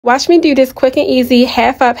Watch me do this quick and easy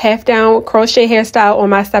half up, half down crochet hairstyle on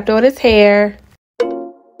my stepdaughter's hair.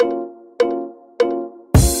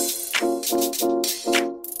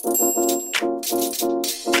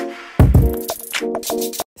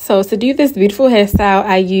 So to do this beautiful hairstyle,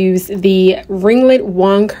 I use the ringlet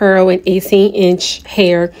wand curl in 18-inch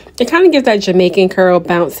hair. It kind of gives that Jamaican curl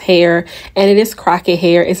bounce hair, and it is Crochet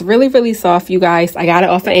hair. It's really, really soft, you guys. I got it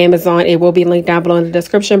off of Amazon. It will be linked down below in the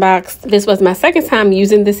description box. This was my second time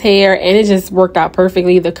using this hair, and it just worked out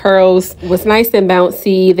perfectly. The curls was nice and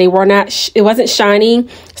bouncy. They were not, it wasn't shiny,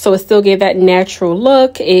 so it still gave that natural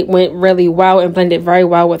look. It went really well and blended very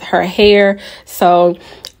well with her hair. So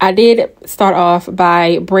I did start off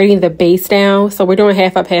by braiding the base down. So we're doing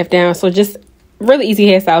half up, half down. So just really easy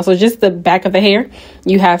hairstyle. So just the back of the hair,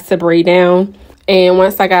 you have to braid down. And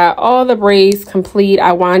once I got all the braids complete,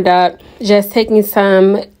 I wound up just taking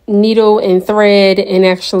some needle and thread and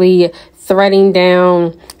actually threading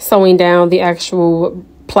down, sewing down the actual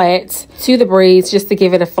plaits to the braids just to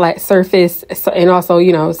give it a flat surface, and also,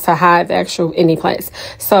 you know, to hide the actual ending plaits.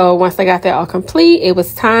 So once I got that all complete, it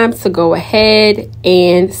was time to go ahead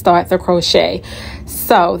and start the crochet.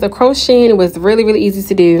 So the crocheting was really, really easy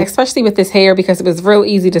to do, especially with this hair, because it was real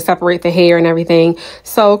easy to separate the hair and everything.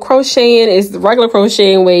 So crocheting is the regular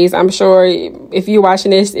crocheting ways. I'm sure if you're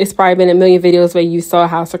watching this, it's probably been a million videos where you saw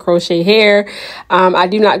how to crochet hair. I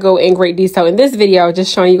do not go in great detail in this video,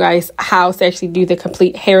 just showing you guys how to actually do the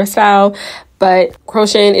complete hairstyle. But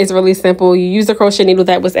crocheting is really simple. You use a crochet needle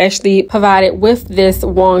that was actually provided with this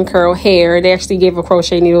wand curl hair. They actually gave a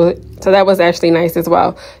crochet needle, so that was actually nice as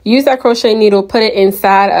well. Use that crochet needle, put it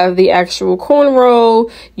inside of the actual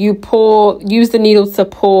cornrow. You use the needle to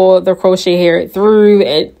pull the crochet hair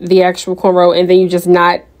through the actual cornrow, and then you just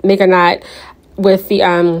make a knot with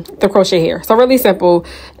the crochet hair. So really simple,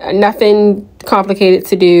 nothing complicated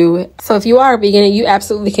to do. So if you are a beginner, you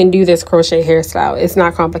absolutely can do this crochet hairstyle. It's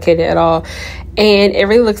not complicated at all, and it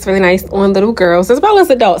really looks really nice on little girls as well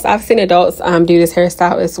as adults. I've seen adults do this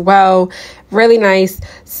hairstyle as well. Really nice.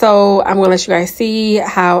 So I'm gonna let you guys see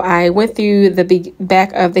how I went through the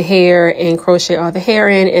back of the hair and crochet all the hair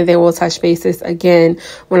in, and then we'll touch bases again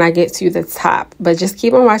when I get to the top. But just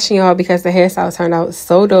keep on watching, y'all, because the hairstyle turned out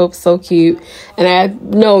so dope, so cute, and I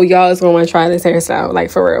know y'all is gonna want to try this hairstyle,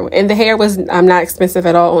 like for real. And the hair was not expensive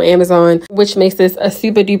at all on Amazon, which makes this a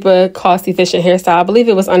super duper cost efficient hairstyle. I believe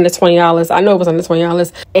it was under $20. I know it was under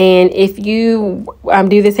 $20. And if you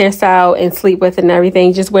do this hairstyle and sleep with it and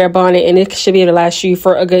everything, just wear a bonnet, and it should be able to last you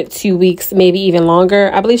for a good 2 weeks, maybe even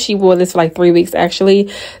longer. I believe she wore this for like 3 weeks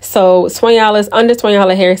actually. So $20, under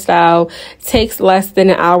 $20 hairstyle, takes less than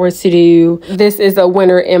an hour to do. This is a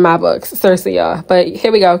winner in my books, seriously, y'all. But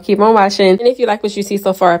here we go, keep on watching, and if you like what you see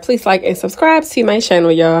so far, please like and subscribe to my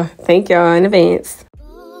channel, y'all. Thank y'all in advance.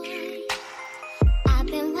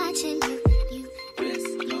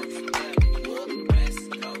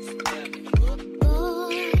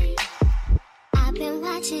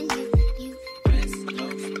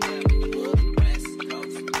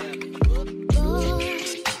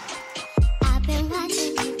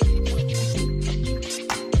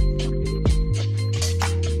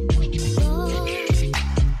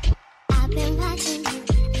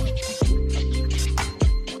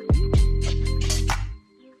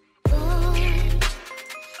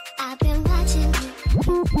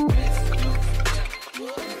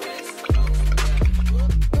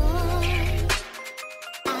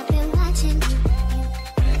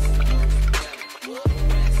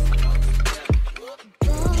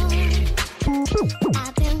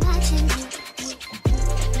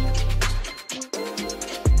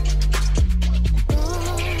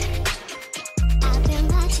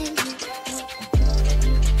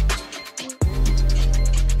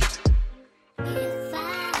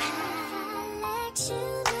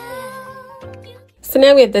 So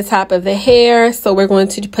now we're at the top of the hair, so we're going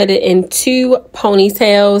to put it in 2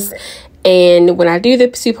 ponytails. And when I do the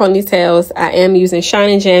 2 ponytails, I am using Shine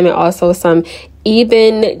and Jam and also some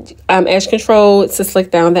EBIN edge control to slick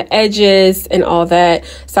down the edges and all that.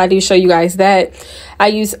 So I do show you guys that. I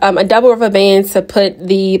use a double rubber band to put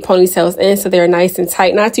the ponytails in, so they're nice and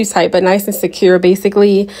tight, not too tight, but nice and secure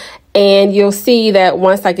basically. And you'll see that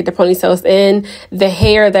once I get the ponytails in, the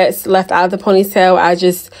hair that's left out of the ponytail, I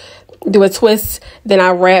just do a twist, then I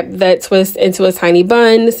wrap that twist into a tiny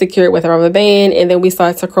bun, secure it with a rubber band, and then we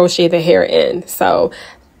start to crochet the hair in. So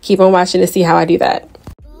keep on watching to see how I do that.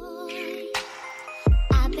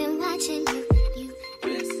 I've been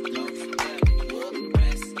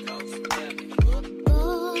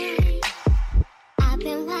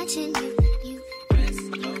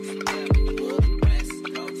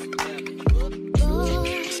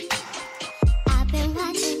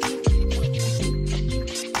watching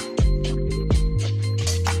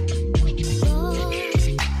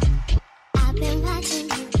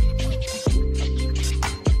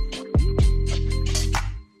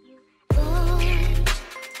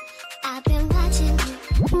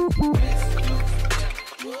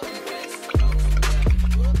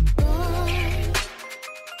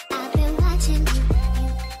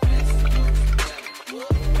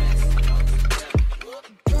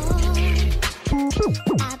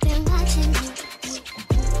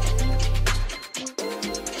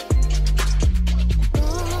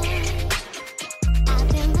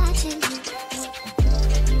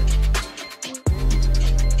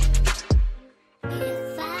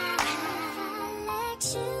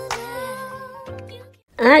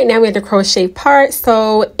All right, now we have the crochet part.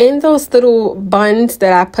 So in those little buns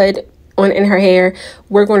that I put on in her hair,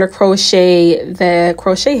 we're going to crochet the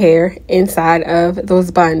crochet hair inside of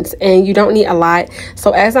those buns, and you don't need a lot.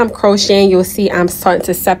 So as I'm crocheting, you'll see I'm starting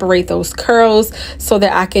to separate those curls so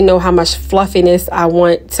that I can know how much fluffiness I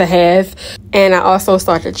want to have. And I also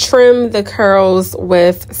start to trim the curls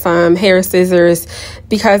with some hair scissors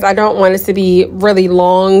because I don't want it to be really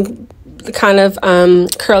long, kind of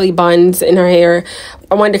curly buns in her hair.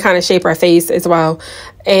 I wanted to kind of shape her face as well,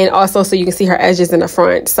 and also so you can see her edges in the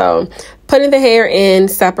front. So putting the hair in,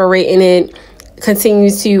 separating it,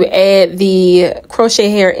 continue to add the crochet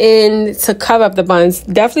hair in to cover up the buns.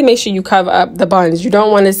 Definitely make sure you cover up the buns. You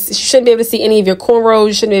don't want to, you shouldn't be able to see any of your cornrows.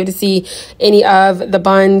 You shouldn't be able to see any of the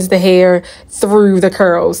buns, the hair through the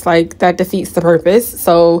curls. Like, that defeats the purpose.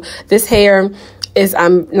 So this hair is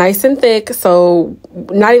nice and thick, so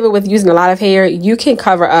not even with using a lot of hair, you can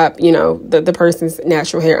cover up, you know, the person's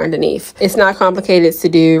natural hair underneath. It's not complicated to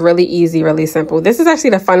do, really easy, really simple. This is actually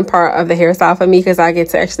the fun part of the hairstyle for me because I get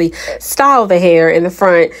to actually style the hair in the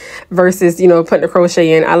front versus, you know, putting the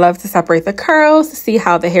crochet in. I love to separate the curls to see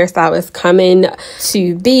how the hairstyle is coming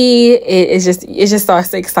to be. It just starts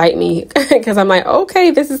to excite me because I'm like,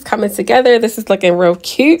 okay, this is coming together. This is looking real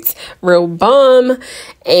cute, real bomb.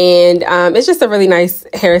 And it's just a really nice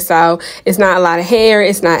hairstyle. It's not a lot of hair.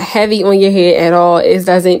 It's not heavy on your head at all. It's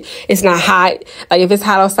not hot. Like, if it's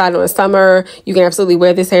hot outside in the summer, you can absolutely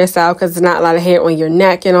wear this hairstyle because there's not a lot of hair on your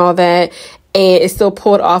neck and all that. And it's still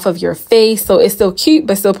pulled off of your face. So it's still cute,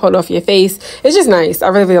 but still pulled off your face. It's just nice. I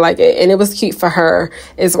really, really like it. And it was cute for her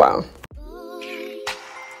as well.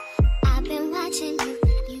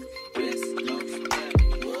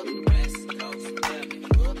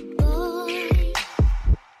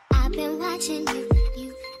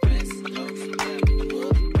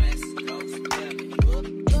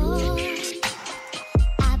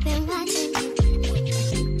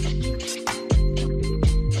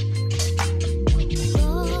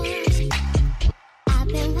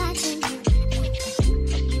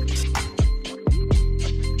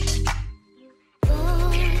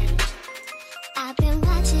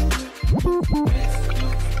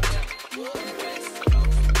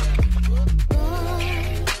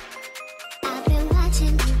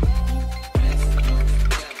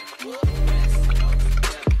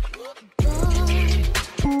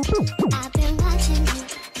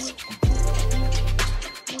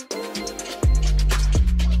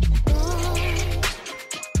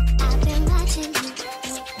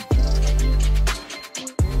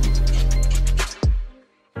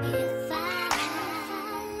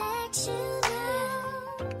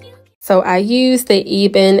 So I use the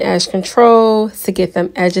EBIN edge control to get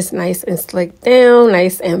them edges nice and slicked down,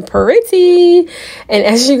 nice and pretty. And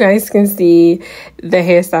as you guys can see, the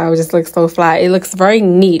hairstyle just looks so fly. It looks very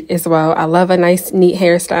neat as well. I love a nice, neat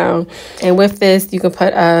hairstyle. And with this, you can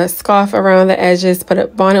put a scarf around the edges, put a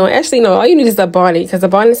bonnet on. Actually, no, all you need is a bonnet because the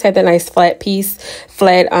bonnets have that nice flat piece,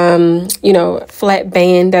 flat, flat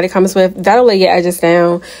band that it comes with. That'll lay your edges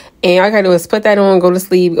down. And all you gotta do is put that on, go to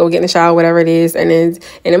sleep, go get in the shower, whatever it is. And then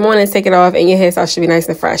in the morning, take it off and your hairstyle should be nice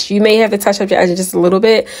and fresh. You may have to touch up your edges just a little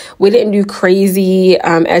bit. We didn't do crazy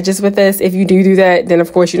edges with this. If you do that, then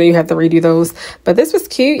of course, you know, you have to redo those. But this was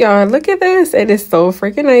cute, y'all. Look at this. It is so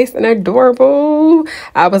freaking nice and adorable.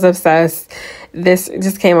 I was obsessed. This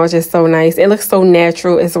just came out just so nice. It looks so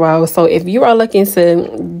natural as well. So if you are looking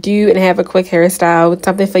to do and have a quick hairstyle,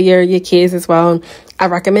 something for your kids as well, I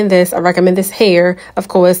recommend this. I recommend this hair, of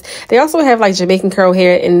course. They also have like Jamaican curl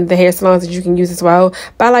hair in the hair salons that you can use as well.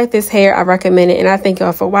 But I like this hair. I recommend it. And I thank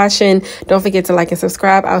y'all for watching. Don't forget to like and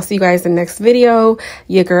subscribe. I'll see you guys in the next video.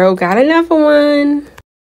 Your girl got another one.